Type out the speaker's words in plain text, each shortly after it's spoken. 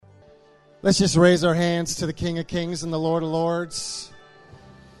Let's just raise our hands to the King of Kings and the Lord of Lords.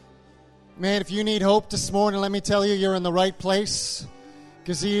 Man, if you need hope this morning, let me tell you, you're in the right place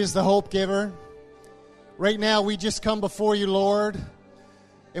because He is the hope giver. Right now, we just come before you, Lord,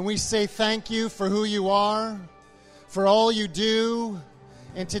 and we say thank you for who you are, for all you do.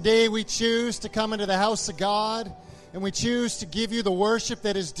 And today we choose to come into the house of God, and we choose to give you the worship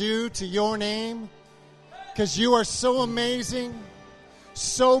that is due to your name because you are so amazing,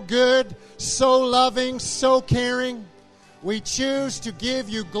 so good, so loving, so caring. We choose to give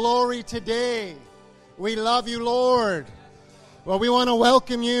you glory today. We love you, Lord. Well, we want to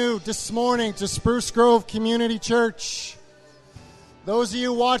welcome you this morning to Spruce Grove Community Church. Those of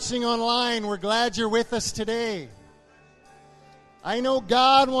you watching online, we're glad you're with us today. I know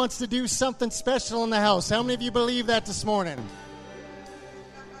God wants to do something special in the house. How many of you believe that this morning?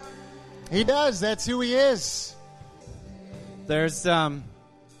 He does. That's who He is. There's, for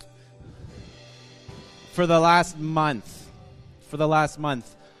the last month,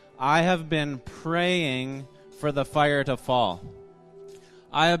 I have been praying for the fire to fall.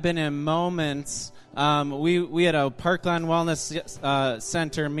 I have been in moments, we had a Parkland Wellness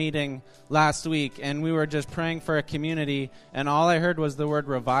Center meeting last week, and we were just praying for a community, and all I heard was the word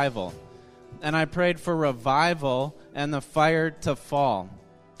revival. And I prayed for revival and the fire to fall.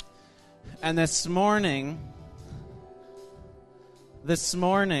 And this morning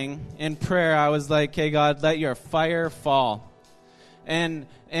in prayer, I was like, "Hey God, let your fire fall." And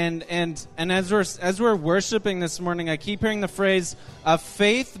as we're worshiping this morning, I keep hearing the phrase, "A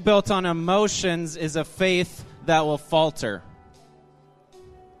faith built on emotions is a faith that will falter."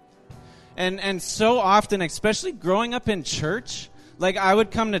 And so often, especially growing up in church, like I would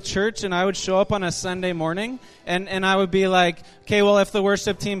come to church and I would show up on a Sunday morning and I would be like, "Okay, well, if the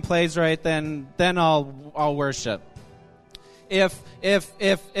worship team plays right, then I'll worship. If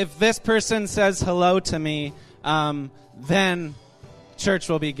this person says hello to me, then church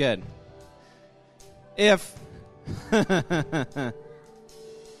will be good. If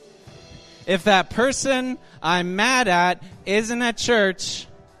that person I'm mad at isn't at church,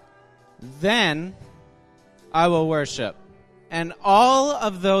 then I will worship." And all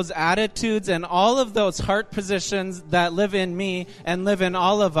of those attitudes and all of those heart positions that live in me and live in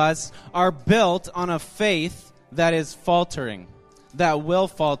all of us are built on a faith that is faltering, that will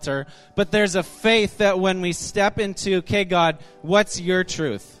falter. But there's a faith that when we step into, "Okay, God, what's your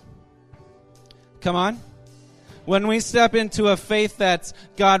truth?" Come on. When we step into a faith that's,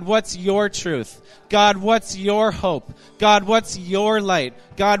 "God, what's your truth? God, what's your hope? God, what's your light?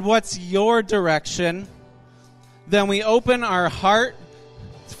 God, what's your direction?" Then we open our heart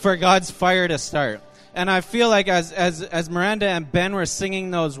for God's fire to start. And I feel like as Miranda and Ben were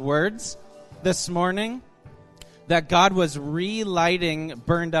singing those words this morning, that God was relighting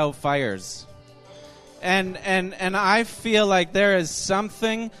burned out fires. And I feel like there is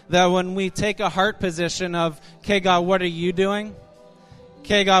something that when we take a heart position of, "Okay, God, what are you doing?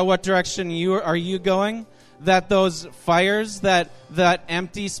 Okay, God, what direction are you going?" That those fires, that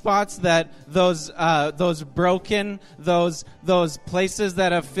empty spots, that those broken, those places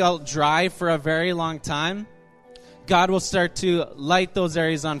that have felt dry for a very long time, God will start to light those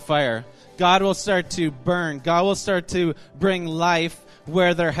areas on fire. God will start to burn. God will start to bring life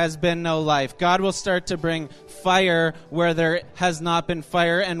where there has been no life. God will start to bring fire where there has not been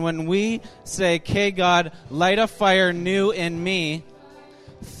fire. And when we say, "Okay, God, light a fire new in me,"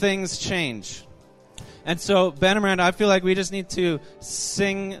 things change. And so, Ben and Miranda, I feel like we just need to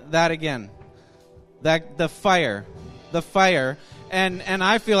sing that again. That the fire. And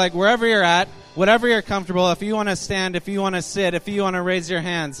I feel like wherever you're at, whatever you're comfortable, if you want to stand, if you want to sit, if you want to raise your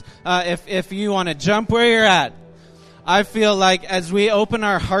hands, if you want to jump where you're at, I feel like as we open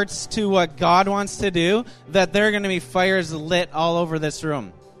our hearts to what God wants to do, that there are going to be fires lit all over this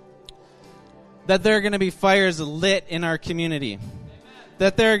room. That there are going to be fires lit in our community.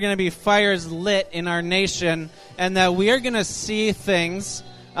 That there are going to be fires lit in our nation, and that we are going to see things,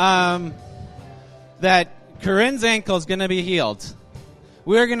 that Corinne's ankle is going to be healed.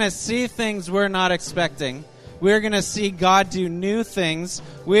 We're going to see things we're not expecting. We're going to see God do new things.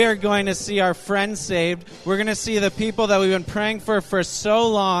 We are going to see our friends saved. We're going to see the people that we've been praying for so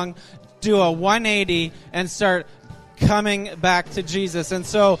long do a 180 and start coming back to Jesus. And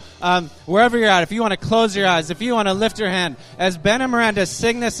so wherever you're at, if you want to close your eyes, if you want to lift your hand, as Ben and Miranda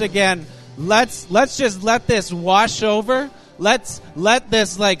sing this again, let's just let this wash over. Let's let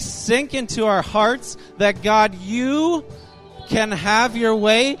this sink into our hearts that God, you can have your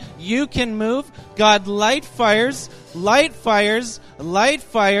way. You can move. God, light fires, light fires, light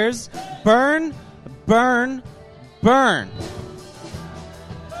fires. Burn, burn, burn.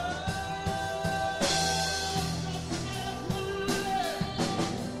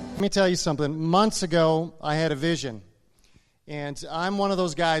 Let me tell you something. Months ago, I had a vision. And I'm one of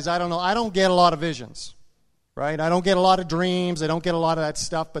those guys, I don't get a lot of visions, right? I don't get a lot of dreams. I don't get a lot of that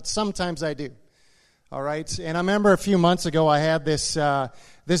stuff, but sometimes I do, all right? And I remember a few months ago, I had this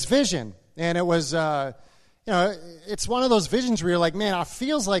vision, and it was, it's one of those visions where you're like, man, it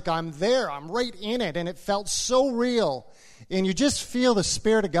feels like I'm there. I'm right in it, and it felt so real. And you just feel the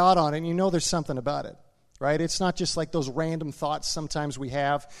Spirit of God on it, and you know there's something about it. Right? It's not just like those random thoughts sometimes we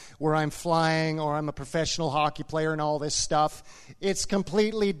have where I'm flying or I'm a professional hockey player and all this stuff. It's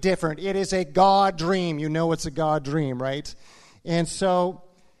completely different. It is a God dream. You know it's a God dream, right? And so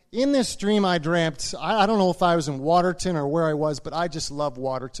in this dream I dreamt, I don't know if I was in Waterton or where I was, but I just love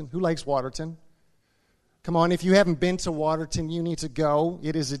Waterton. Who likes Waterton? Come on, if you haven't been to Waterton, you need to go.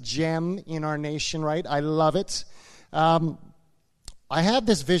 It is a gem in our nation, right? I love it. I had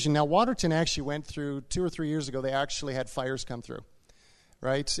this vision. Now, Waterton actually went through 2 or 3 years ago. They actually had fires come through,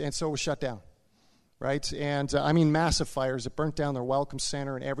 right? And so it was shut down, right? And massive fires. It burnt down their welcome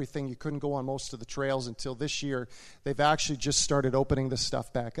center and everything. You couldn't go on most of the trails until this year. They've actually just started opening this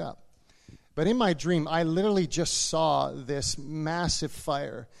stuff back up. But in my dream, I literally just saw this massive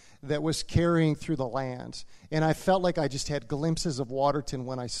fire that was carrying through the land. And I felt like I just had glimpses of Waterton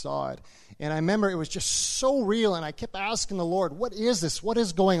when I saw it. And I remember it was just so real, and I kept asking the Lord, what is this? What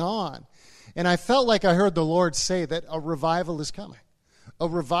is going on? And I felt like I heard the Lord say that a revival is coming. A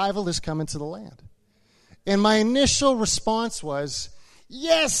revival is coming to the land. And my initial response was,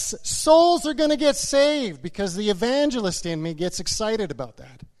 yes, souls are going to get saved, because the evangelist in me gets excited about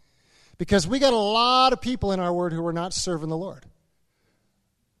that. Because we got a lot of people in our word who are not serving the Lord.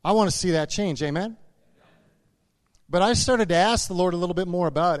 I want to see that change, amen? But I started to ask the Lord a little bit more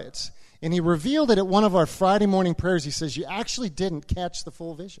about it. And he revealed it at one of our Friday morning prayers. He says, you actually didn't catch the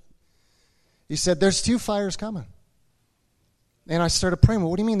full vision. He said, there's 2 fires coming. And I started praying,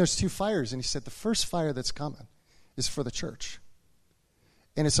 well, what do you mean there's 2 fires? And he said, the first fire that's coming is for the church.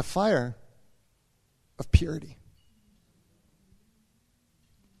 And it's a fire of purity.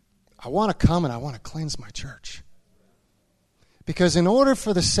 I want to come and I want to cleanse my church. Because in order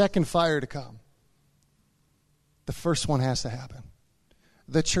for the second fire to come, the first one has to happen.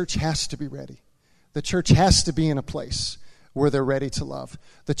 The church has to be ready. The church has to be in a place where they're ready to love.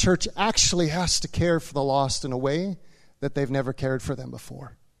 The church actually has to care for the lost in a way that they've never cared for them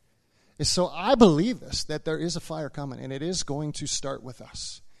before. And so I believe this, that there is a fire coming, and it is going to start with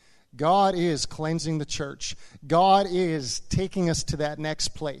us. God is cleansing the church. God is taking us to that next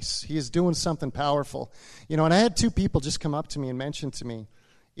place. He is doing something powerful. And I had 2 people just come up to me and mention to me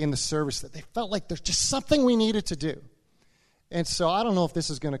in the service that they felt like there's just something we needed to do. And so I don't know if this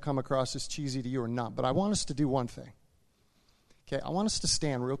is going to come across as cheesy to you or not, but I want us to do one thing. Okay, I want us to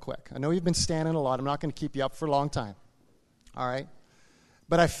stand real quick. I know you've been standing a lot. I'm not going to keep you up for a long time. All right?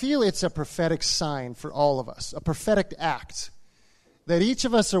 But I feel it's a prophetic sign for all of us, a prophetic act, that each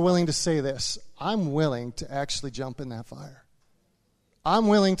of us are willing to say this: I'm willing to actually jump in that fire. I'm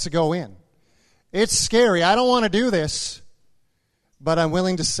willing to go in. It's scary. I don't want to do this, but I'm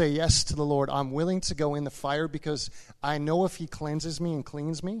willing to say yes to the Lord. I'm willing to go in the fire because I know if he cleanses me and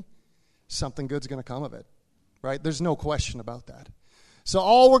cleans me, something good's going to come of it, right? There's no question about that. So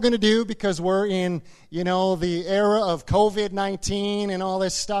all we're going to do, because we're in, the era of COVID-19 and all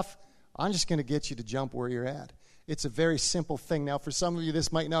this stuff, I'm just going to get you to jump where you're at. It's a very simple thing. Now, for some of you,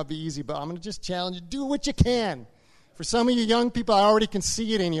 this might not be easy, but I'm going to just challenge you. Do what you can. For some of you young people, I already can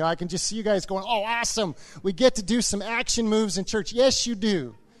see it in you. I can just see you guys going, oh, awesome. We get to do some action moves in church. Yes, you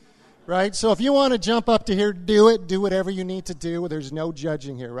do. Right? So if you want to jump up to here, do it. Do whatever you need to do. There's no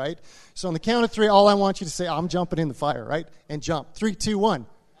judging here, right? So on the count of 3, all I want you to say, I'm jumping in the fire, right? And jump. 3, 2, 1.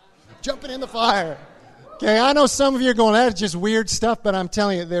 Jumping in the fire. Okay, I know some of you are going, that's just weird stuff, but I'm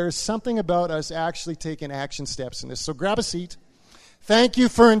telling you, there's something about us actually taking action steps in this. So grab a seat. Thank you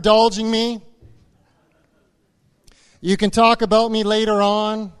for indulging me. You can talk about me later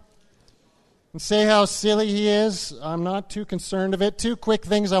on and say how silly he is. I'm not too concerned of it. 2 quick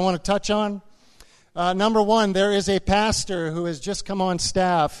things I want to touch on. Number 1, there is a pastor who has just come on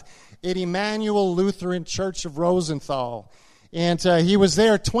staff at Emmanuel Lutheran Church of Rosenthal. And he was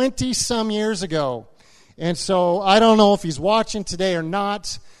there 20-some years ago. And so I don't know if he's watching today or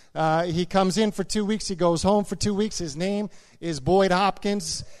not. He comes in for 2 weeks. He goes home for 2 weeks. His name is Boyd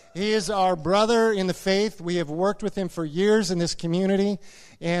Hopkins. He is our brother in the faith. We have worked with him for years in this community.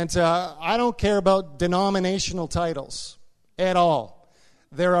 And I don't care about denominational titles at all.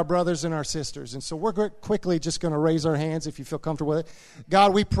 They're our brothers and our sisters. And so we're quickly just going to raise our hands if you feel comfortable with it.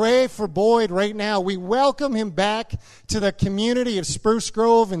 God, we pray for Boyd right now. We welcome him back to the community of Spruce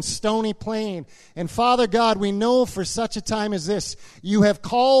Grove and Stony Plain. And Father God, we know for such a time as this, you have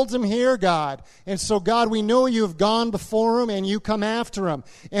called him here, God. And so God, we know you have gone before him and you come after him.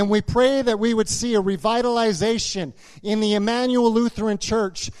 And we pray that we would see a revitalization in the Emmanuel Lutheran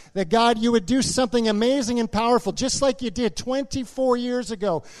Church. That God, you would do something amazing and powerful, just like you did 24 years ago.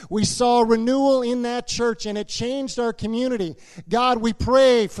 We saw renewal in that church, and it changed our community. God, we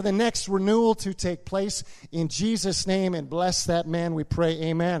pray for the next renewal to take place in Jesus' name, and bless that man, we pray.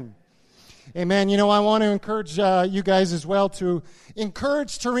 Amen. Amen. You know, I want to encourage you guys as well to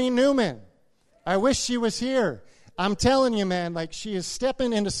encourage Tareen Newman. I wish she was here. I'm telling you, man, like she is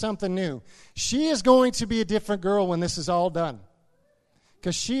stepping into something new. She is going to be a different girl when this is all done.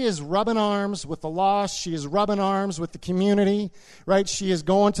 Because she is rubbing arms with the lost. She is rubbing arms with the community, right? She is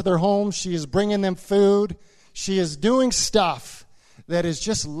going to their homes. She is bringing them food. She is doing stuff that is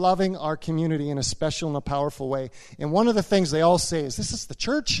just loving our community in a special and a powerful way. And one of the things they all say is, this is the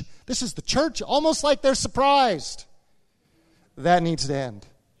church? This is the church? Almost like they're surprised. That needs to end.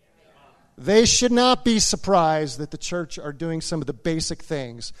 They should not be surprised that the church are doing some of the basic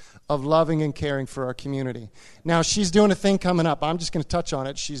things of loving and caring for our community. Now, she's doing a thing coming up. I'm just going to touch on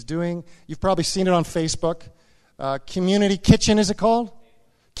it. She's doing, you've probably seen it on Facebook, Community Kitchen, is it called?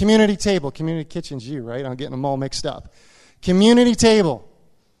 Community Table. Community Kitchen's you, right? I'm getting them all mixed up. Community Table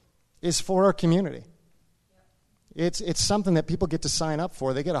is for our community. It's something that people get to sign up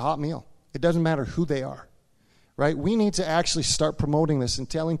for. They get a hot meal. It doesn't matter who they are. Right? We need to actually start promoting this and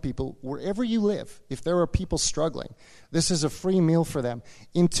telling people, wherever you live, if there are people struggling, this is a free meal for them.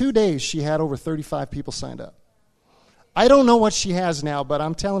 In 2 days, she had over 35 people signed up. I don't know what she has now, but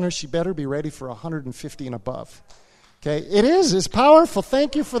I'm telling her she better be ready for 150 and above. Okay? It's powerful.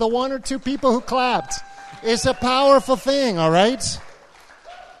 Thank you for the 1 or 2 people who clapped. It's a powerful thing, all right?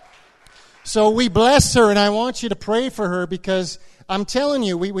 So we bless her, and I want you to pray for her because I'm telling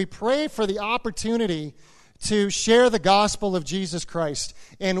you, we pray for the opportunity to share the gospel of Jesus Christ.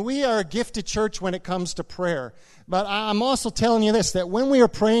 And we are a gifted church when it comes to prayer. But I'm also telling you this, that when we are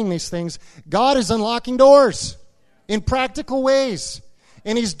praying these things, God is unlocking doors in practical ways.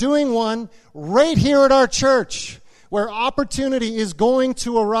 And He's doing one right here at our church, where opportunity is going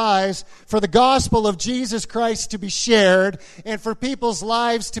to arise for the gospel of Jesus Christ to be shared and for people's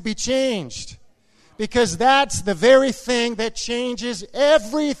lives to be changed. Because that's the very thing that changes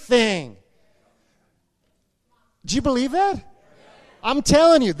everything. Do you believe that? I'm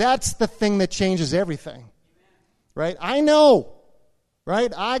telling you, that's the thing that changes everything. Right? I know.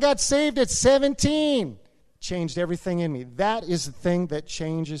 Right? I got saved at 17. Changed everything in me. That is the thing that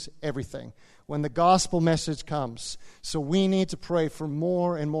changes everything when the gospel message comes. So we need to pray for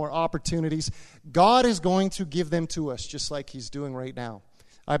more and more opportunities. God is going to give them to us, just like He's doing right now.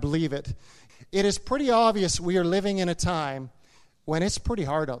 I believe it. It is pretty obvious we are living in a time when it's pretty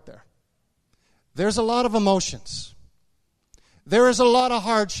hard out there. There's a lot of emotions. There is a lot of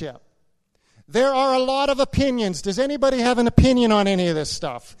hardship. There are a lot of opinions. Does anybody have an opinion on any of this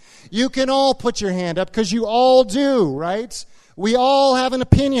stuff? You can all put your hand up because you all do, right? We all have an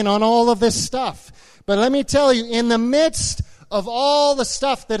opinion on all of this stuff. But let me tell you, in the midst of all the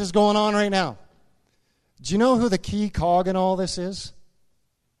stuff that is going on right now, do you know who the key cog in all this is?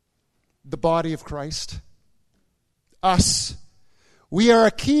 The body of Christ. Us. We are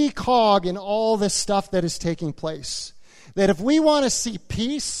a key cog in all this stuff that is taking place. That if we want to see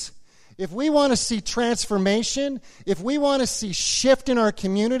peace, if we want to see transformation, if we want to see shift in our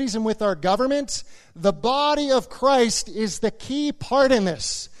communities and with our government, the body of Christ is the key part in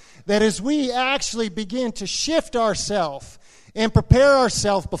this. That as we actually begin to shift ourselves and prepare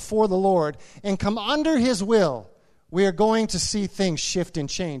ourselves before the Lord and come under His will, we are going to see things shift and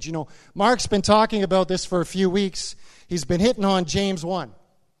change. You know, Mark's been talking about this for a few weeks. He's been hitting on James 1.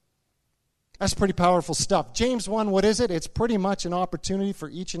 That's pretty powerful stuff. James 1, what is it? It's pretty much an opportunity for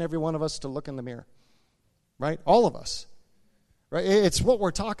each and every one of us to look in the mirror. Right? All of us. Right? It's what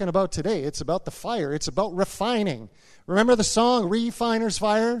we're talking about today. It's about the fire. It's about refining. Remember the song, Refiner's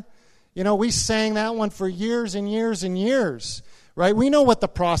Fire? You know, we sang that one for years and years and years. Right? We know what the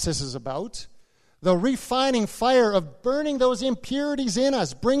process is about. The refining fire of burning those impurities in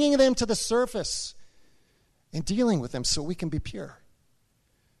us, bringing them to the surface, and dealing with them so we can be pure.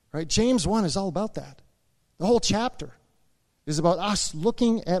 Right? James 1 is all about that. The whole chapter is about us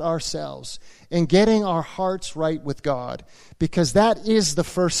looking at ourselves and getting our hearts right with God, because that is the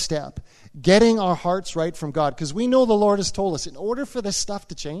first step, getting our hearts right from God. Because we know the Lord has told us, in order for this stuff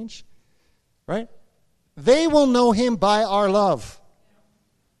to change, right, they will know Him by our love.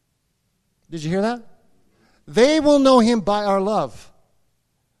 Did you hear that? They will know him by our love.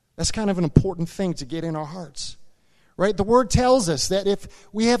 That's kind of an important thing to get in our hearts. Right? The word tells us that if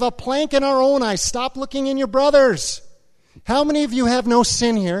we have a plank in our own eye, stop looking in your brother's. How many of you have no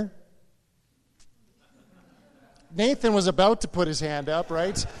sin here? Nathan was about to put his hand up,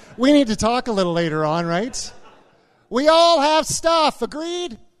 right? We need to talk a little later on, right? We all have stuff,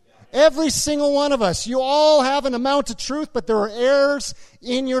 agreed? Every single one of us. You all have an amount of truth, but there are errors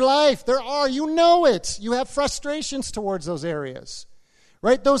in your life. There are. You know it. You have frustrations towards those areas.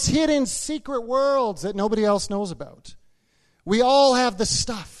 Right? Those hidden secret worlds that nobody else knows about. We all have the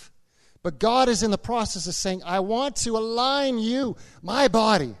stuff. But God is in the process of saying, I want to align you, my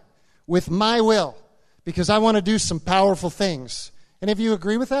body, with my will. Because I want to do some powerful things. Any of you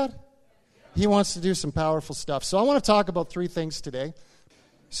agree with that? He wants to do some powerful stuff. So I want to talk about 3 things today.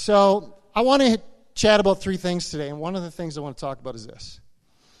 So I want to chat about 3 things today. And one of the things I want to talk about is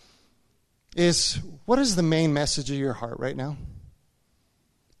this. What is the main message of your heart right now?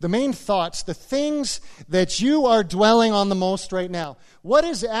 The main thoughts, the things that you are dwelling on the most right now. What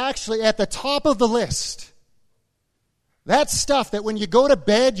is actually at the top of the list? That stuff that when you go to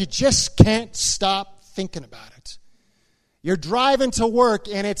bed, you just can't stop thinking about it. You're driving to work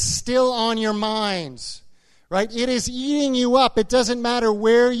and it's still on your minds, right? It is eating you up. It doesn't matter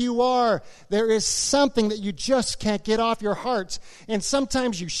where you are. There is something that you just can't get off your heart. And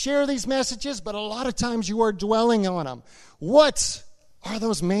sometimes you share these messages, but a lot of times you are dwelling on them. What are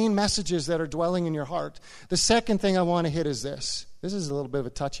those main messages that are dwelling in your heart? The second thing I want to hit is this. This is a little bit of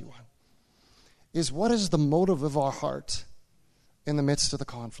a touchy one. Is what is the motive of our heart in the midst of the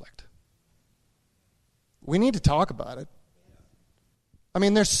conflict? We need to talk about it. I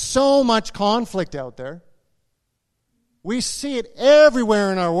mean, there's so much conflict out there. We see it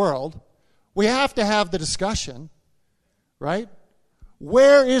everywhere in our world. We have to have the discussion, right?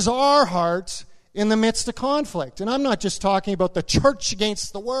 Where is our heart in the midst of conflict? And I'm not just talking about the church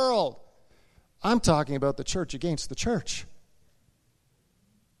against the world. I'm talking about the church against the church.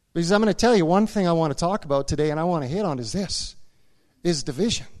 Because I'm going to tell you one thing I want to talk about today and I want to hit on is this, is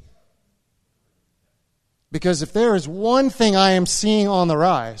division. Because if there is one thing I am seeing on the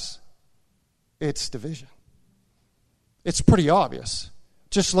rise, it's division. It's pretty obvious.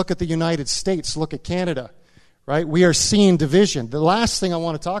 Just look at the United States, look at Canada, right? We are seeing division. The last thing I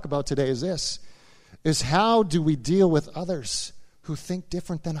want to talk about today is this, is how do we deal with others who think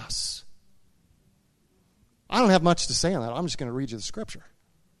different than us? I don't have much to say on that. I'm just going to read you the scripture.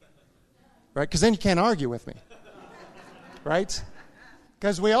 Right? Because then you can't argue with me. Right?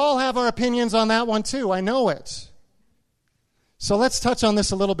 Because we all have our opinions on that one too. I know it. So let's touch on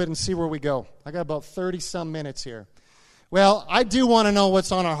this a little bit and see where we go. I got about 30-some minutes here. Well, I do want to know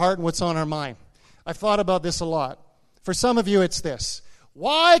what's on our heart and what's on our mind. I've thought about this a lot. For some of you, it's this.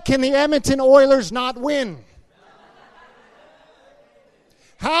 Why can the Edmonton Oilers not win?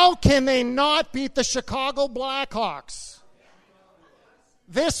 How can they not beat the Chicago Blackhawks?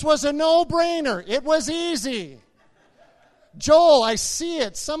 This was a no-brainer. It was easy. Joel, I see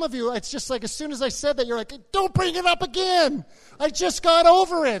it. Some of you, it's just like as soon as I said that, you're like, don't bring it up again. I just got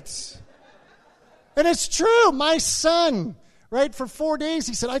over it. And it's true. My son, right, for 4 days,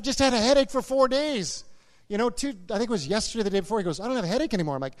 he said, I just had a headache for 4 days. You know, I think it was yesterday, the day before, he goes, I don't have a headache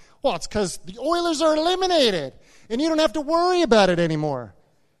anymore. I'm like, well, it's because the Oilers are eliminated, and you don't have to worry about it anymore.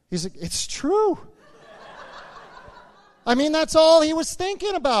 He's like, it's true. I mean, that's all he was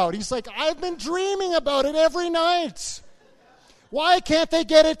thinking about. He's like, I've been dreaming about it every night. Why can't they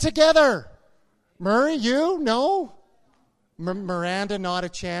get it together? Murray, you? No? Miranda, not a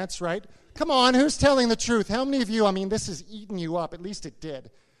chance, right? Come on, who's telling the truth? How many of you, I mean, this is eating you up. At least it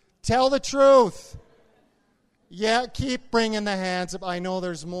did. Tell the truth. Yeah, keep bringing the hands up. I know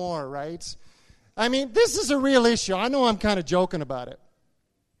there's more, right? I mean, this is a real issue. I know I'm kind of joking about it.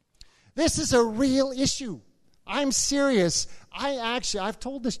 This is a real issue. I'm serious. I've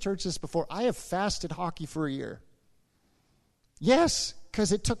told this church this before. I have fasted hockey for a year. Yes,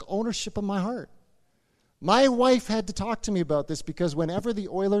 because it took ownership of my heart. My wife had to talk to me about this because whenever the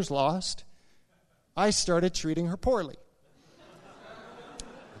Oilers lost, I started treating her poorly.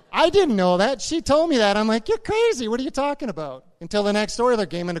 I didn't know that. She told me that. I'm like, you're crazy. What are you talking about? Until the next Oiler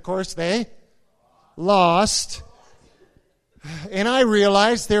game, and of course they lost. And I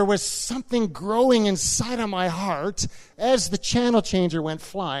realized there was something growing inside of my heart as the channel changer went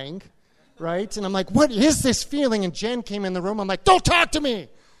flying, right? And I'm like, what is this feeling? And Jen came in the room. I'm like, don't talk to me.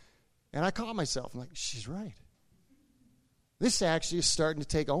 And I caught myself. I'm like, she's right. This actually is starting to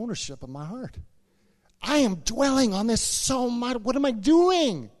take ownership of my heart. I am dwelling on this so much. What am I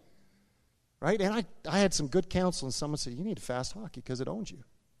doing? Right? And I had some good counsel, and someone said, you need to fast hockey because it owns you.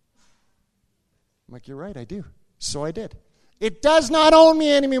 I'm like, you're right, I do. So I did. It does not own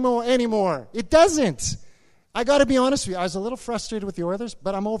me anymore. It doesn't. I got to be honest with you. I was a little frustrated with the Oilers,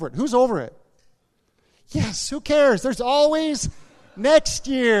 but I'm over it. Who's over it? Yes, who cares? There's always next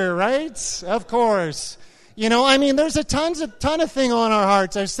year, right? Of course. There's a ton of thing on our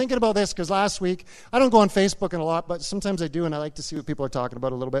hearts. I was thinking about this because last week, I don't go on Facebook a lot, but sometimes I do, and I like to see what people are talking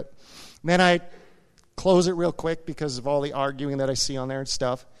about a little bit. And then I close it real quick because of all the arguing that I see on there and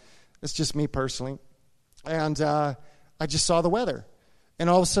stuff. It's just me personally. And I just saw the weather. And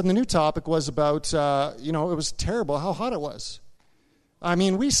all of a sudden, the new topic was about, it was terrible how hot it was.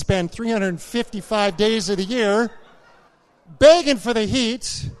 We spend 355 days of the year begging for the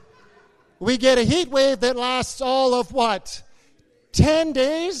heat. We get a heat wave that lasts all of what? 10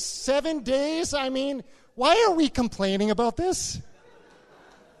 days? 7 days? Why are we complaining about this?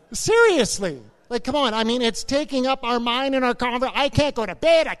 Seriously. Like, come on. It's taking up our mind and our conversation. I can't go to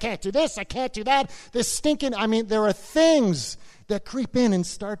bed. I can't do this. I can't do that. This stinking, there are things that creep in and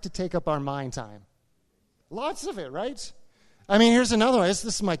start to take up our mind time. Lots of it, right? Here's another one. This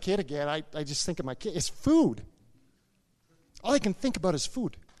is my kid again. I just think of my kid. It's food. All I can think about is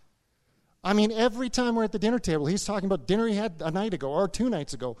food. Every time we're at the dinner table, he's talking about dinner he had a night ago or 2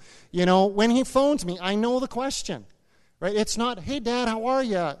 nights ago. When he phones me, I know the question, right? It's not, hey, Dad, how are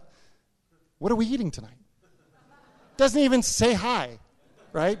you? What are we eating tonight? Doesn't even say hi,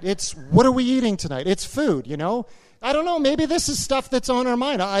 right? It's, what are we eating tonight? It's food, I don't know. Maybe this is stuff that's on our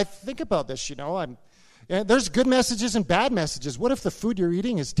mind. I think about this, there's good messages and bad messages. What if the food you're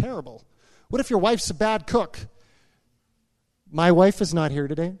eating is terrible? What if your wife's a bad cook? My wife is not here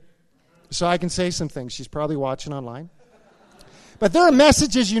today, so I can say some things. She's probably watching online. But there are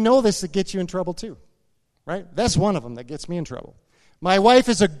messages, that get you in trouble too, right? That's one of them that gets me in trouble. My wife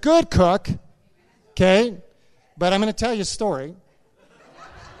is a good cook, okay? But I'm going to tell you a story.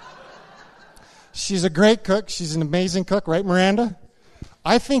 She's a great cook. She's an amazing cook, right, Miranda?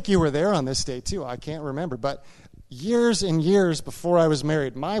 I think you were there on this day, too. I can't remember. But years and years before I was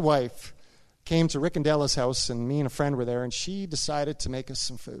married, my wife came to Rick and Della's house, and me and a friend were there, and she decided to make us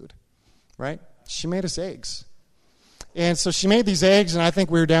some food, right? She made us eggs. And so she made these eggs, and I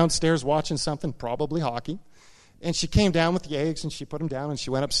think we were downstairs watching something, probably hockey. And she came down with the eggs, and she put them down, and she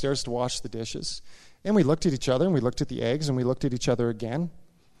went upstairs to wash the dishes. And we looked at each other, and we looked at the eggs, and we looked at each other again.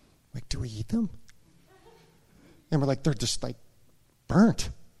 Like, do we eat them? And we're like, they're just like burnt.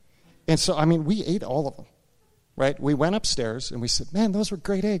 And so, we ate all of them, right? We went upstairs and we said, man, those were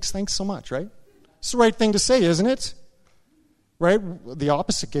great eggs. Thanks so much, right? It's the right thing to say, isn't it? Right? The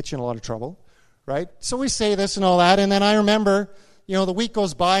opposite gets you in a lot of trouble, right? So we say this and all that. And then I remember, the week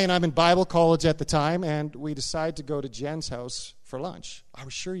goes by and I'm in Bible college at the time and we decide to go to Jen's house for lunch. I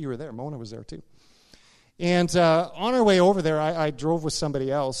was sure you were there. Mona was there too. And on our way over there, I drove with somebody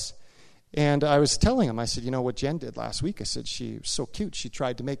else. And I was telling him, I said, what Jen did last week? I said, she was so cute. She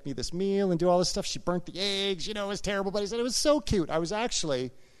tried to make me this meal and do all this stuff. She burnt the eggs, it was terrible. But I said, it was so cute. I was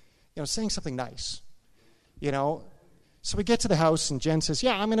actually, saying something nice, So we get to the house and Jen says,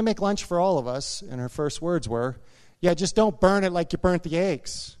 yeah, I'm going to make lunch for all of us. And her first words were, yeah, just don't burn it like you burnt the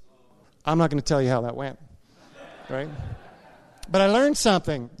eggs. I'm not going to tell you how that went, right? But I learned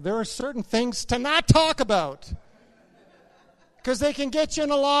something. There are certain things to not talk about. Because they can get you in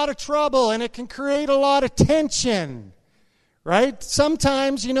a lot of trouble and it can create a lot of tension, right?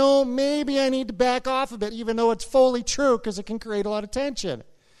 Sometimes, maybe I need to back off a bit, even though it's fully true, because it can create a lot of tension.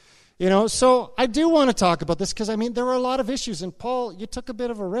 So I do want to talk about this because, there are a lot of issues. And Paul, you took a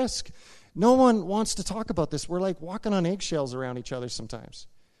bit of a risk. No one wants to talk about this. We're like walking on eggshells around each other sometimes,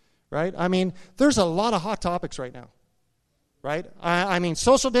 right? There's a lot of hot topics right now, right?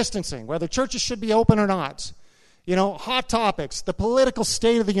 Social distancing, whether churches should be open or not. Hot topics, the political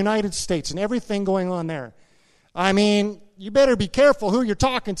state of the United States and everything going on there. You better be careful who you're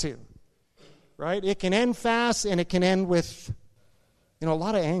talking to, right? It can end fast and it can end with, a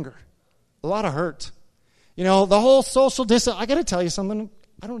lot of anger, a lot of hurt. The whole social distancing, I got to tell you something.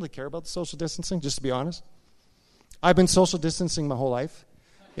 I don't really care about the social distancing, just to be honest. I've been social distancing my whole life,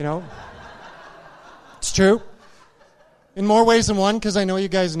 It's true. In more ways than one, because I know you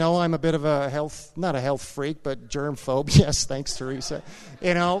guys know I'm a bit of not a health freak, but germ phobe. Yes, thanks, Teresa.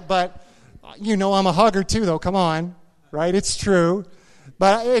 But I'm a hugger too, though. Come on, right? It's true.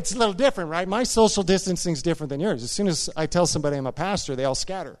 But it's a little different, right? My social distancing is different than yours. As soon as I tell somebody I'm a pastor, they all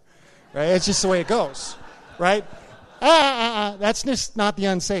scatter, right? It's just the way it goes, right? That's just not the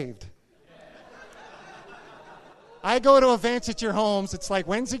unsaved. I go to events at your homes. It's like,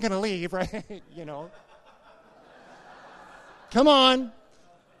 when's he going to leave, right? Come on.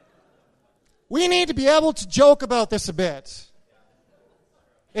 We need to be able to joke about this a bit.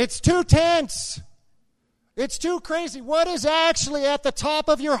 It's too tense. It's too crazy. What is actually at the top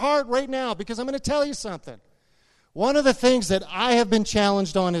of your heart right now? Because I'm going to tell you something. One of the things that I have been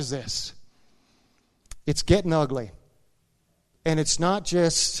challenged on is this. It's getting ugly. And it's not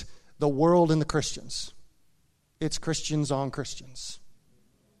just the world and the Christians. It's Christians on Christians.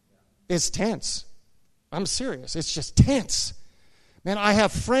 It's tense. I'm serious. It's just tense. Man, I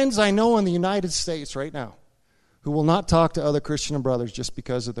have friends I know in the United States right now who will not talk to other Christian brothers just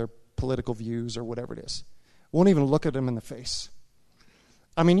because of their political views or whatever it is. Won't even look at them in the face.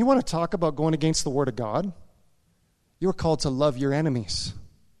 I mean, you want to talk about going against the Word of God? You're called to love your enemies.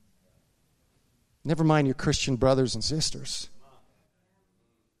 Never mind your Christian brothers and sisters.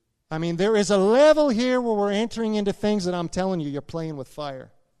 I mean, there is a level here where we're entering into things that I'm telling you, you're playing with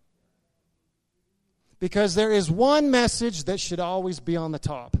fire. Because there is one message that should always be on the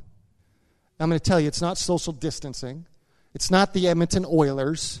top. I'm going to tell you, it's not social distancing. It's not the Edmonton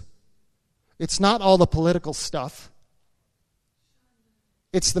Oilers. It's not all the political stuff.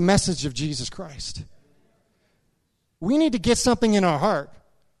 It's the message of Jesus Christ. We need to get something in our heart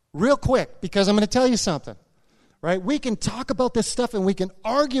real quick, because I'm going to tell you something. Right? We can talk about this stuff and we can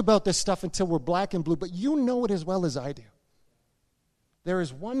argue about this stuff until we're black and blue, but you know it as well as I do. There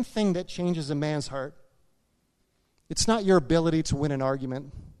is one thing that changes a man's heart. It's not your ability to win an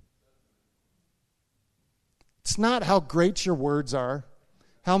argument. It's not how great your words are,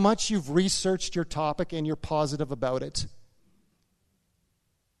 how much you've researched your topic and you're positive about it.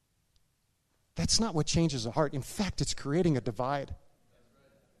 That's not what changes a heart. In fact, it's creating a divide.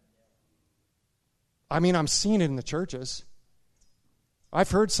 I mean, I'm seeing it in the churches. I've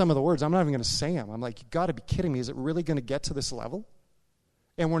heard some of the words. I'm not even going to say them. I'm like, you got to be kidding me. Is it really going to get to this level?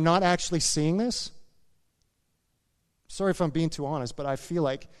 And we're not actually seeing this? Sorry if I'm being too honest, but I feel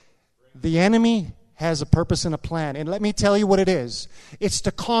like the enemy has a purpose and a plan. And let me tell you what it is. It's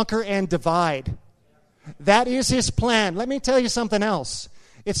to conquer and divide. That is his plan. Let me tell you something else.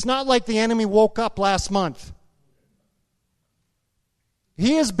 It's not like the enemy woke up last month.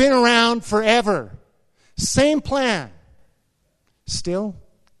 He has been around forever. Same plan. Steal,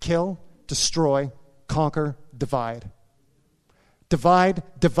 kill, destroy, conquer, divide. Divide,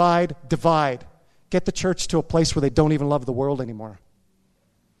 divide, divide. Get the church to a place where they don't even love the world anymore.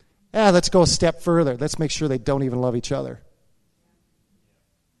 Let's go a step further. Let's make sure they don't even love each other.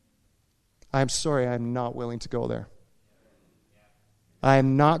 I'm sorry, I'm not willing to go there. I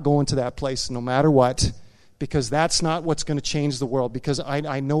am not going to that place no matter what, because that's not what's going to change the world, because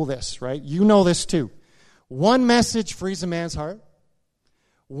I know this, right? You know this too. One message frees a man's heart.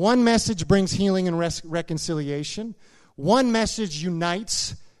 One message brings healing and reconciliation. One message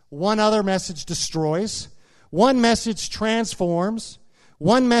unites. One other message destroys. One message transforms.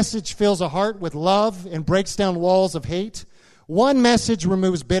 One message fills a heart with love and breaks down walls of hate. One message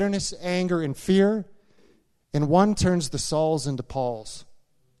removes bitterness, anger, and fear. And one turns the Sauls into Pauls.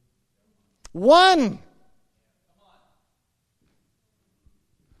 One!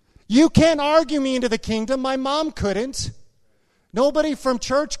 You can't argue me into the kingdom. My mom couldn't. Nobody from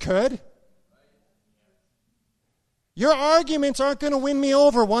church could. Your arguments aren't going to win me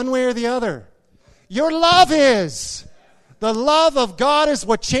over one way or the other. Your love is. The love of God is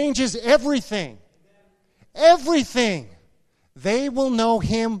what changes everything. Everything. They will know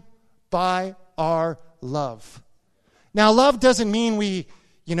Him by our love. Now, love doesn't mean we,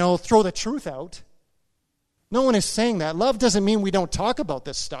 throw the truth out. No one is saying that. Love doesn't mean we don't talk about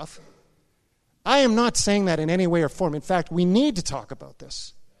this stuff. I am not saying that in any way or form. In fact, we need to talk about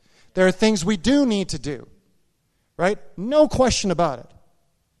this. There are things we do need to do. Right? No question about it.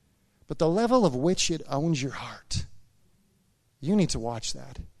 But the level of which it owns your heart, you need to watch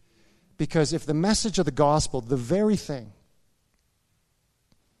that. Because if the message of the gospel, the very thing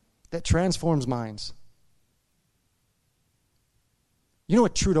that transforms minds, you know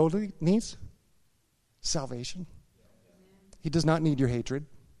what Trudeau needs? Salvation. He does not need your hatred.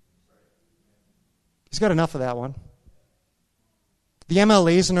 He's got enough of that one. The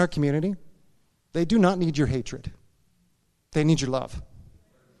MLAs in our community, they do not need your hatred. They need your love.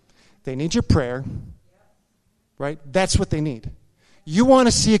 They need your prayer. Right? That's what they need. You want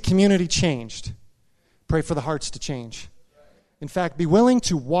to see a community changed. Pray for the hearts to change. In fact, be willing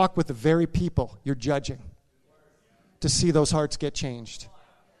to walk with the very people you're judging to see those hearts get changed.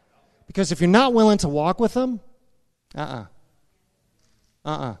 Because if you're not willing to walk with them,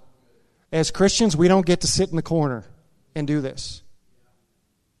 as Christians, we don't get to sit in the corner and do this.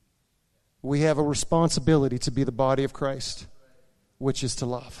 We have a responsibility to be the body of Christ, which is to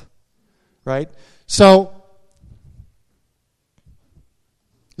love. Right? So,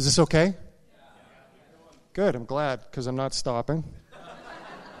 is this okay? Good, I'm glad, because I'm not stopping.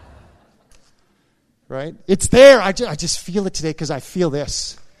 right? It's there. I just feel it today because I feel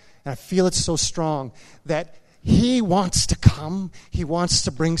this. And I feel it so strong that he wants to come. He wants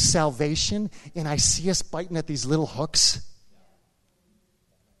to bring salvation. And I see us biting at these little hooks.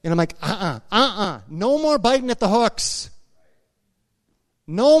 And I'm like, no more biting at the hooks.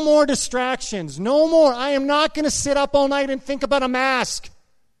 No more distractions. No more. I am not going to sit up all night and think about a mask.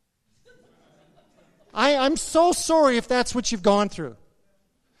 I'm so sorry if that's what you've gone through.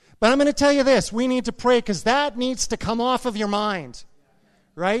 But I'm going to tell you this. We need to pray because that needs to come off of your mind.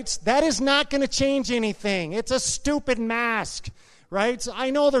 Right? That is not going to change anything. It's a stupid mask. Right?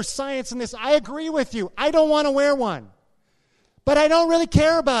 I know there's science in this. I agree with you. I don't want to wear one. But I don't really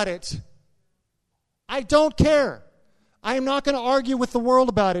care about it. I don't care. I am not going to argue with the world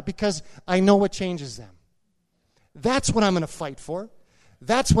about it because I know what changes them. That's what I'm going to fight for.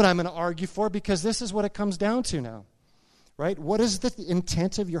 That's what I'm going to argue for because this is what it comes down to now. Right? What is the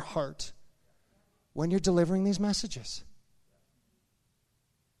intent of your heart when you're delivering these messages?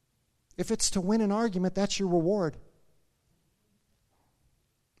 If it's to win an argument, that's your reward.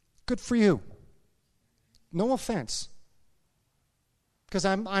 Good for you. No offense. Because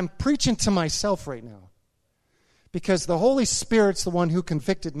I'm preaching to myself right now. Because the Holy Spirit's the one who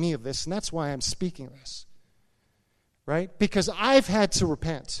convicted me of this, and that's why I'm speaking this. Right? Because I've had to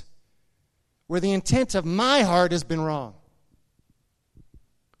repent. Where the intent of my heart has been wrong.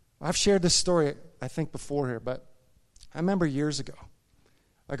 I've shared this story, I think, before here, but I remember years ago,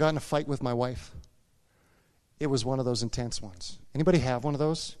 I got in a fight with my wife. It was one of those intense ones. Anybody have one of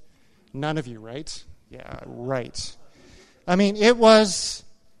those? None of you, right? Yeah, right. I mean, it was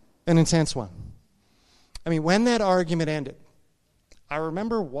an intense one. I mean, when that argument ended, I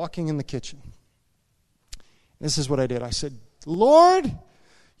remember walking in the kitchen. This is what I did. I said, Lord,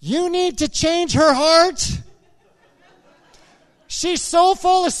 you need to change her heart. She's so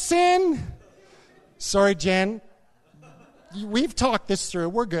full of sin. Sorry, Jen. We've talked this through.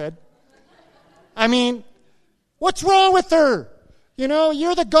 We're good. I mean, what's wrong with her? You know,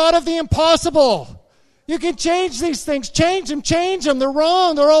 you're the God of the impossible. You can change these things. Change them. They're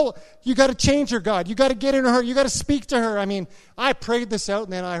wrong. You got to change her, God. You got to get in her heart. You got to speak to her. I mean, I prayed this out,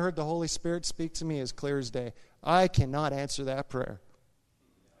 and then I heard the Holy Spirit speak to me as clear as day. I cannot answer that prayer.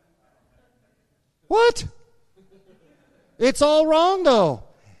 What? It's all wrong, though.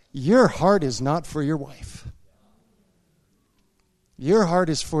 Your heart is not for your wife. Your heart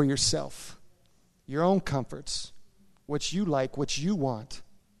is for yourself, your own comforts, what you like, what you want.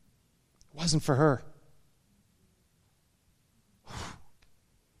 It wasn't for her.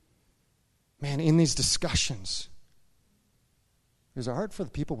 Man, in these discussions, there's a heart for the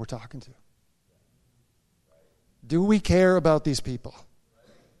people we're talking to. Do we care about these people?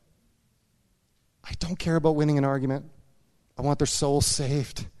 I don't care about winning an argument. I want their souls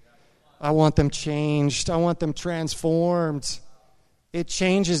saved. I want them changed. I want them transformed. It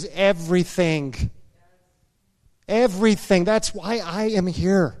changes everything. Everything. That's why I am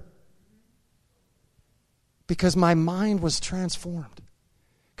here. Because my mind was transformed.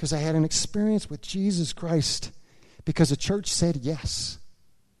 Because I had an experience with Jesus Christ. Because the church said yes.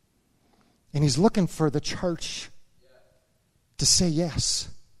 And he's looking for the church to say yes.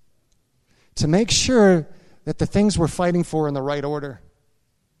 To make sure that the things we're fighting for are in the right order.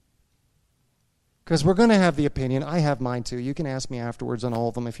 Because we're going to have the opinion. I have mine too. You can ask me afterwards on all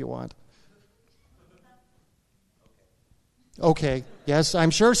of them if you want. Okay. Yes,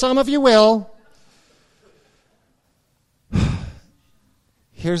 I'm sure some of you will.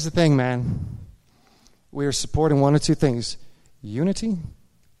 Here's the thing, man. We are supporting one of two things. Unity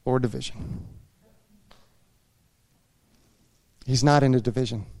or division. He's not into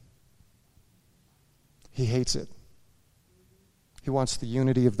division. He hates it. He wants the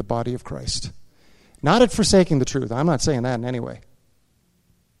unity of the body of Christ. Not at forsaking the truth. I'm not saying that in any way.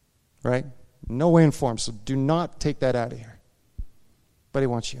 Right? No way in form. So do not take that out of here. But he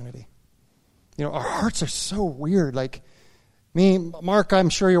wants unity. You know, our hearts are so weird. Like me, Mark, I'm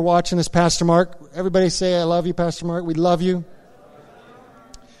sure you're watching this, Pastor Mark. Everybody say, I love you, Pastor Mark. We love you.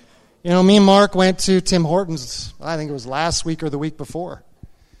 You know, me and Mark went to Tim Hortons, I think it was last week or the week before.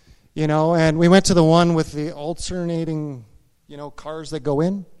 You know, and we went to the one with the alternating, you know, cars that go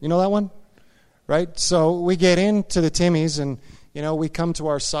in. You know that one? Right? So we get into the Timmy's and, you know, we come to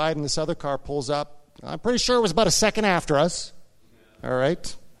our side and this other car pulls up. I'm pretty sure it was about a second after us. All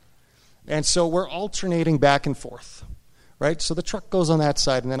right? And so we're alternating back and forth. Right? So the truck goes on that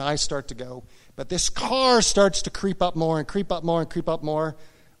side and then I start to go. But this car starts to creep up more and creep up more and creep up more.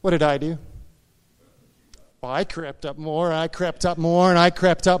 What did I do? Well, I crept up more, I crept up more, and I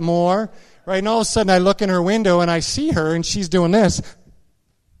crept up more. Right? And all of a sudden I look in her window and I see her and she's doing this.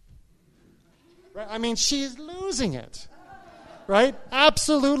 Right? I mean, she's losing it. Right?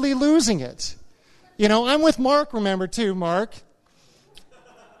 Absolutely losing it. You know, I'm with Mark, remember, too, Mark.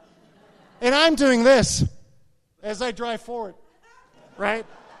 And I'm doing this as I drive forward. Right?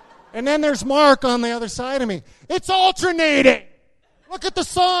 And then there's Mark on the other side of me. It's alternating. Look at the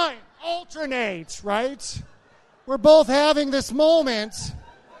sign. Alternates, right? We're both having this moment.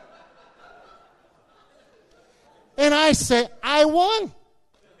 And I say, I won.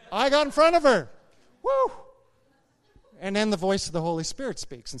 I got in front of her. Woo! And then the voice of the Holy Spirit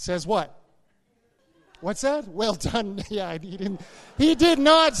speaks and says what? What's that? Well done. Yeah, he did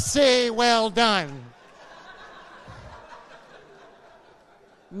not say well done.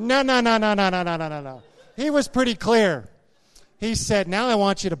 No. He was pretty clear. He said, now I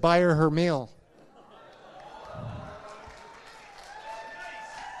want you to buy her meal.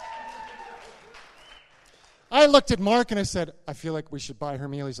 I looked at Mark and I said, I feel like we should buy her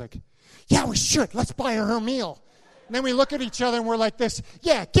meal. He's like, yeah, we should. Let's buy her meal. And then we look at each other and we're like this,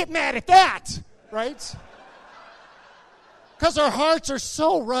 yeah, get mad at that, right? Because our hearts are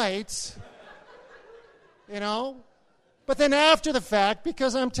so right, you know? But then after the fact,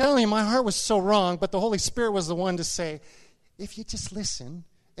 because I'm telling you, my heart was so wrong, but the Holy Spirit was the one to say, if you just listen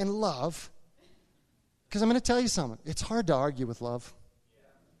and love, because I'm going to tell you something, it's hard to argue with love.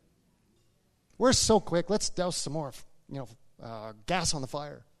 We're so quick, let's douse some more, gas on the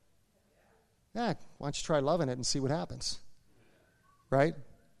fire. Yeah, why don't you try loving it and see what happens, right?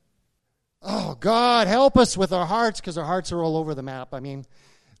 Oh, God, help us with our hearts, because our hearts are all over the map. I mean,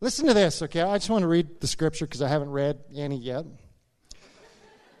 listen to this, okay? I just want to read the scripture because I haven't read any yet.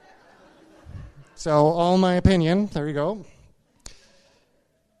 So, all my opinion, there you go.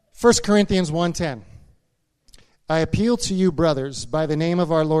 1 Corinthians 1:10. I appeal to you, brothers, by the name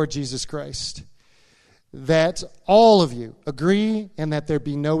of our Lord Jesus Christ, that all of you agree and that there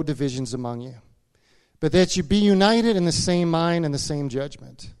be no divisions among you, but that you be united in the same mind and the same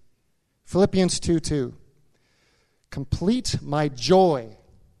judgment. Philippians 2:2. Complete my joy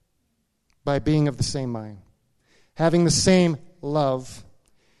by being of the same mind, having the same love,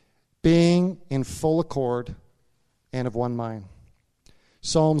 being in full accord and of one mind.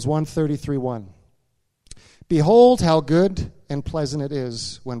 Psalms 133:1. Behold how good and pleasant it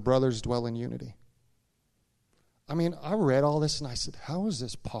is when brothers dwell in unity. I mean, I read all this and I said, how is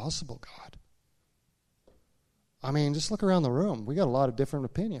this possible, God? I mean, just look around the room. We got a lot of different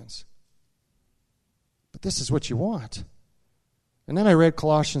opinions. But this is what you want. And then I read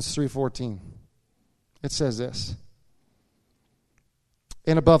Colossians 3:14. It says this.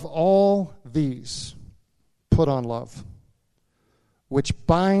 And above all these, put on love, which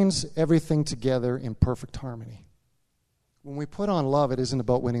binds everything together in perfect harmony. When we put on love, it isn't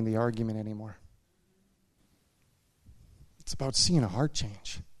about winning the argument anymore. It's about seeing a heart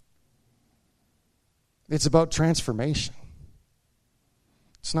change. It's about transformation.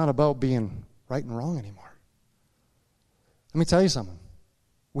 It's not about being right and wrong anymore. Let me tell you something.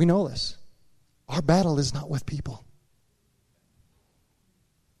 We know this. Our battle is not with people.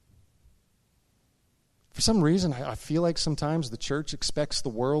 For some reason, I feel like sometimes the church expects the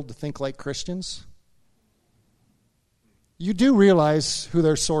world to think like Christians. You do realize who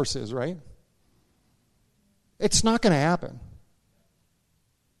their source is, right? It's not going to happen.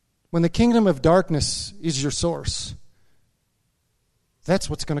 When the kingdom of darkness is your source, that's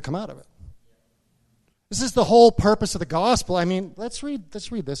what's going to come out of it. This is the whole purpose of the gospel. I mean, let's read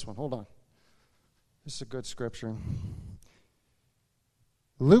this one. Hold on. This is a good scripture.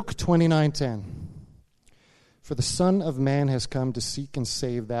 Luke 29:10. For the Son of Man has come to seek and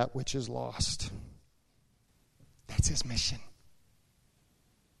save that which is lost. That's his mission.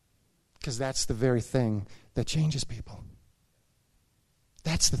 Because that's the very thing that changes people.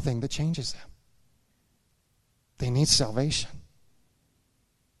 That's the thing that changes them. They need salvation.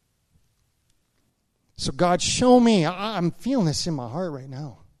 So God, show me. I'm feeling this in my heart right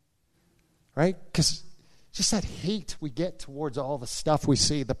now. Right? Because just that hate we get towards all the stuff we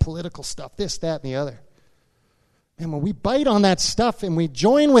see, the political stuff, this, that, and the other. And when we bite on that stuff and we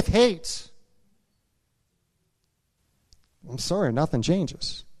join with hate, I'm sorry, nothing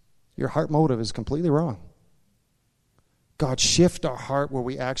changes. Your heart motive is completely wrong. God, shift our heart where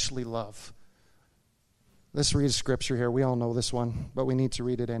we actually love. Let's read scripture here. We all know this one, but we need to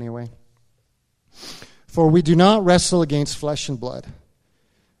read it anyway. For we do not wrestle against flesh and blood,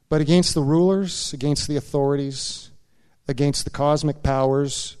 but against the rulers, against the authorities, against the cosmic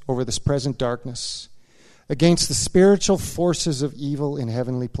powers over this present darkness, against the spiritual forces of evil in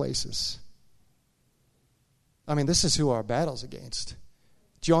heavenly places. I mean, this is who our battle's against.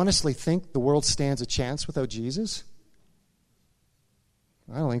 Do you honestly think the world stands a chance without Jesus?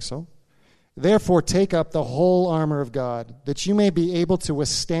 I don't think so. Therefore, take up the whole armor of God, that you may be able to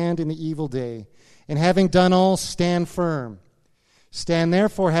withstand in the evil day. And having done all, stand firm. Stand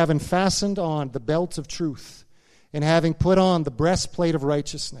therefore, having fastened on the belt of truth, and having put on the breastplate of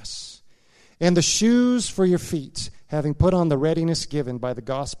righteousness, and the shoes for your feet, having put on the readiness given by the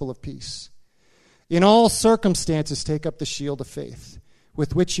gospel of peace. In all circumstances, take up the shield of faith,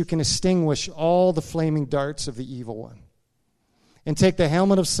 with which you can extinguish all the flaming darts of the evil one. And take the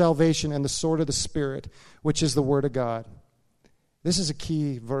helmet of salvation and the sword of the Spirit, which is the word of God. This is a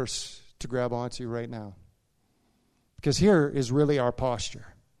key verse to grab onto right now, because here is really our posture.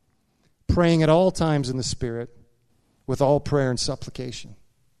 Praying at all times in the Spirit, with all prayer and supplication.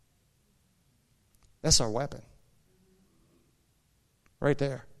 That's our weapon. Right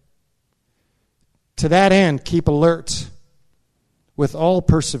there. To that end, keep alert with all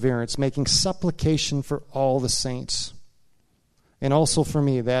perseverance, making supplication for all the saints. And also for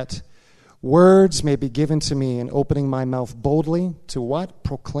me, that words may be given to me in opening my mouth boldly to what?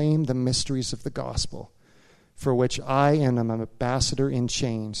 Proclaim the mysteries of the gospel, for which I am an ambassador in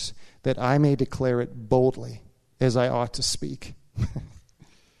chains, that I may declare it boldly as I ought to speak.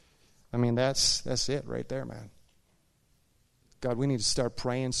 I mean, that's it right there, man. God, we need to start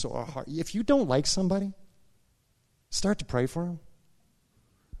praying so our heart. If you don't like somebody, start to pray for them.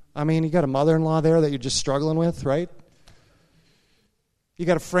 I mean, you got a mother-in-law there that you're just struggling with, right? You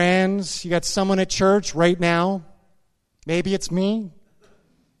got friends, you got someone at church right now. Maybe it's me.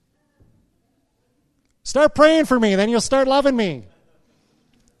 Start praying for me, then you'll start loving me.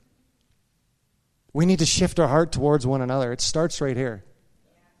 We need to shift our heart towards one another. It starts right here.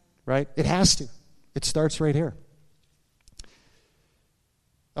 Right? It has to. It starts right here.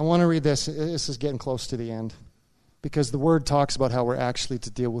 I want to read this. This is getting close to the end, because the Word talks about how we're actually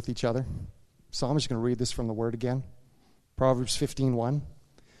to deal with each other. So I'm just going to read this from the Word again. Proverbs 15:1.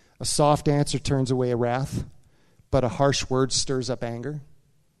 A soft answer turns away wrath, but a harsh word stirs up anger.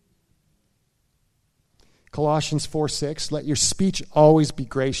 Colossians 4:6. Let your speech always be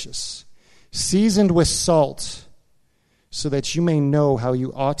gracious, seasoned with salt, so that you may know how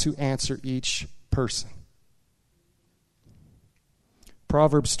you ought to answer each person.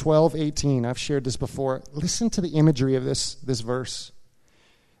 Proverbs 12:18. I've shared this before. Listen to the imagery of this verse.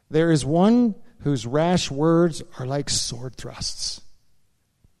 There is one whose rash words are like sword thrusts.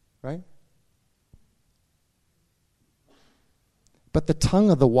 Right? But the tongue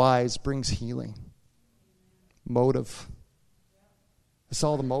of the wise brings healing. Motive. It's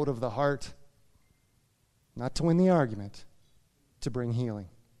all the motive of the heart. Not to win the argument, to bring healing.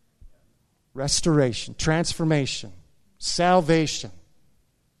 Restoration, transformation, salvation.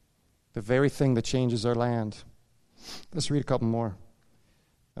 The very thing that changes our land. Let's read a couple more.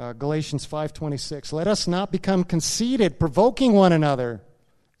 Galatians 5:26. Let us not become conceited, provoking one another,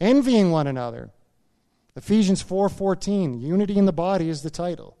 envying one another. Ephesians 4:14. Unity in the body is the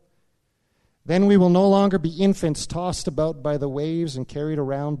title. Then we will no longer be infants tossed about by the waves and carried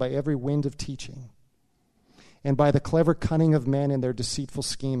around by every wind of teaching, and by the clever cunning of men in their deceitful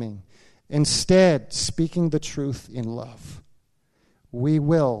scheming. Instead, speaking the truth in love, we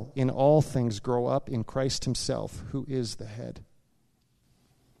will in all things grow up in Christ himself, who is the head.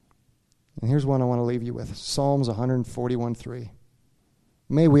 And here's one I want to leave you with. Psalms 141:3.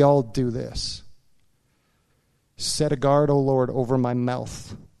 May we all do this. Set a guard, O Lord, over my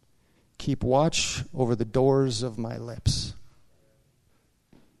mouth. Keep watch over the doors of my lips.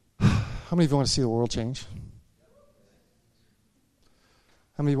 How many of you want to see the world change?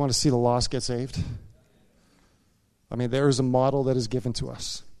 How many of you want to see the lost get saved? I mean, there is a model that is given to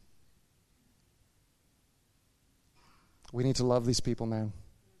us. We need to love these people, man.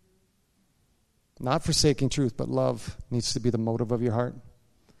 Not forsaking truth, but love needs to be the motive of your heart.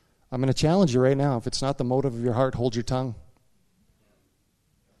 I'm going to challenge you right now. If it's not the motive of your heart, hold your tongue.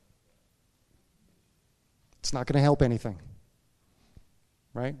 It's not going to help anything.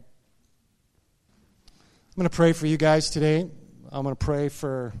 Right? I'm going to pray for you guys today. I'm going to pray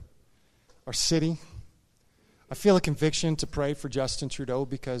for our city. I feel a conviction to pray for Justin Trudeau,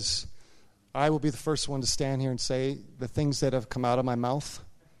 because I will be the first one to stand here and say the things that have come out of my mouth,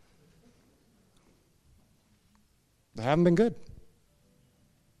 they haven't been good.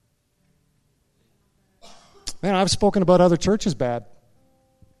 Man, I've spoken about other churches bad.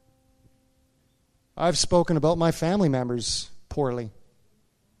 I've spoken about my family members poorly.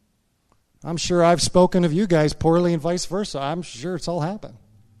 I'm sure I've spoken of you guys poorly and vice versa. I'm sure it's all happened.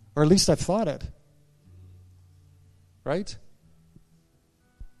 Or at least I've thought it. Right?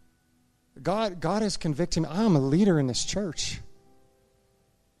 God is convicting me. I'm a leader in this church.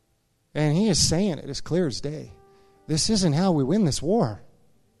 And he is saying it as clear as day. This isn't how we win this war.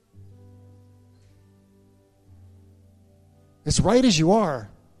 as right as you are,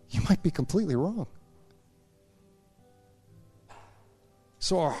 you might be completely wrong.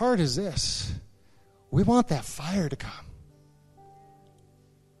 So our heart is this. We want that fire to come.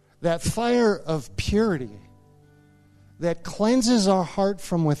 That fire of purity that cleanses our heart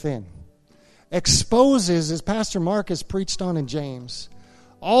from within. Exposes, as Pastor Mark has preached on in James,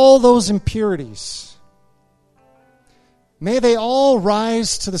 all those impurities. May they all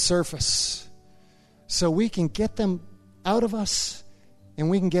rise to the surface so we can get them out of us and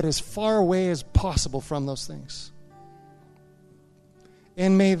we can get as far away as possible from those things.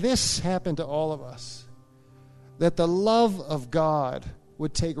 And may this happen to all of us, that the love of God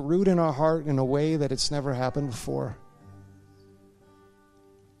would take root in our heart in a way that it's never happened before.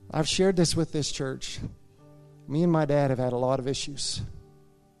 I've shared this with this church. Me and my dad have had a lot of issues.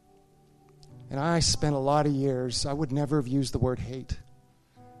 And I spent a lot of years, I would never have used the word hate.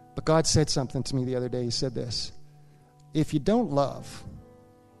 But God said something to me the other day. He said this: if you don't love,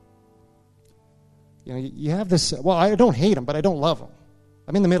 you have this, well, I don't hate him, but I don't love him.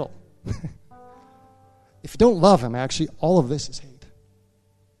 I'm in the middle. If you don't love him, actually, all of this is hate.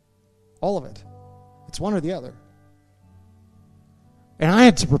 All of it. It's one or the other. And I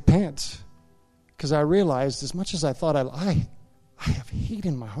had to repent because I realized, as much as I thought I have hate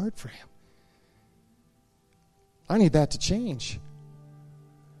in my heart for him. I need that to change.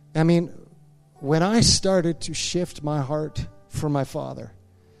 I mean, when I started to shift my heart for my father,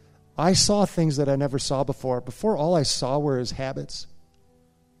 I saw things that I never saw before. Before, all I saw were his habits.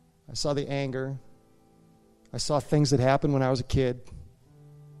 I saw the anger. I saw things that happened when I was a kid.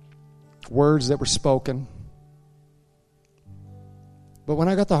 Words that were spoken. But when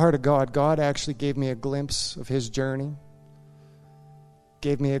I got the heart of God, God actually gave me a glimpse of his journey.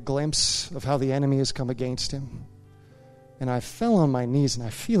 Gave me a glimpse of how the enemy has come against him. And I fell on my knees, and I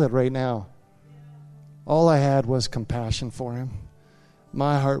feel it right now. All I had was compassion for him.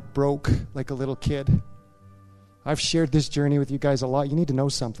 My heart broke like a little kid. I've shared this journey with you guys a lot. You need to know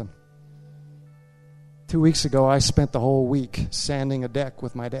something. 2 weeks ago, I spent the whole week sanding a deck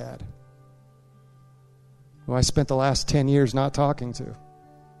with my dad, who I spent the last 10 years not talking to.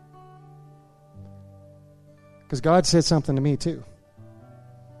 Because God said something to me too.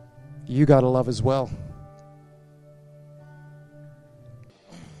 You got to love as well.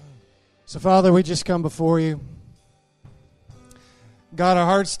 So, Father, we just come before you. God, our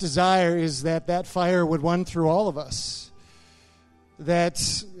heart's desire is that that fire would run through all of us. That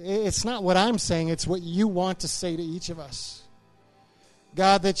it's not what I'm saying, it's what you want to say to each of us.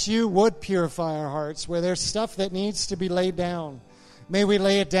 God, that you would purify our hearts. Where there's stuff that needs to be laid down, may we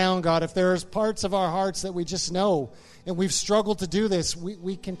lay it down, God. If there's parts of our hearts that we just know, and we've struggled to do this,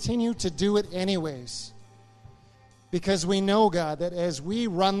 we continue to do it anyways. Because we know, God, that as we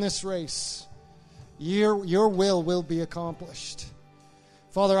run this race, your will be accomplished.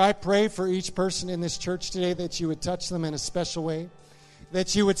 Father, I pray for each person in this church today that you would touch them in a special way,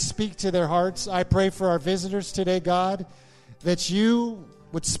 that you would speak to their hearts. I pray for our visitors today, God, that you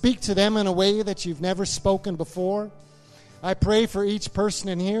would speak to them in a way that you've never spoken before. I pray for each person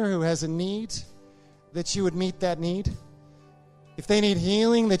in here who has a need, that you would meet that need. If they need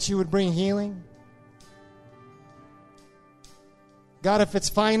healing, that you would bring healing. God, if it's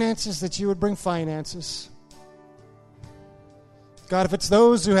finances, that you would bring finances. God, if it's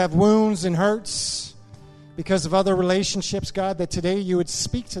those who have wounds and hurts because of other relationships, God, that today you would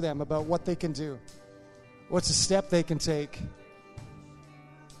speak to them about what they can do. What's a step they can take?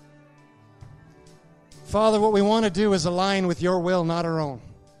 Father, what we want to do is align with your will, not our own.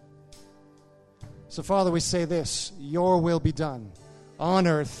 So, Father, we say this: your will be done on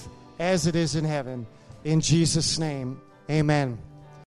earth as it is in heaven. In Jesus' name, amen.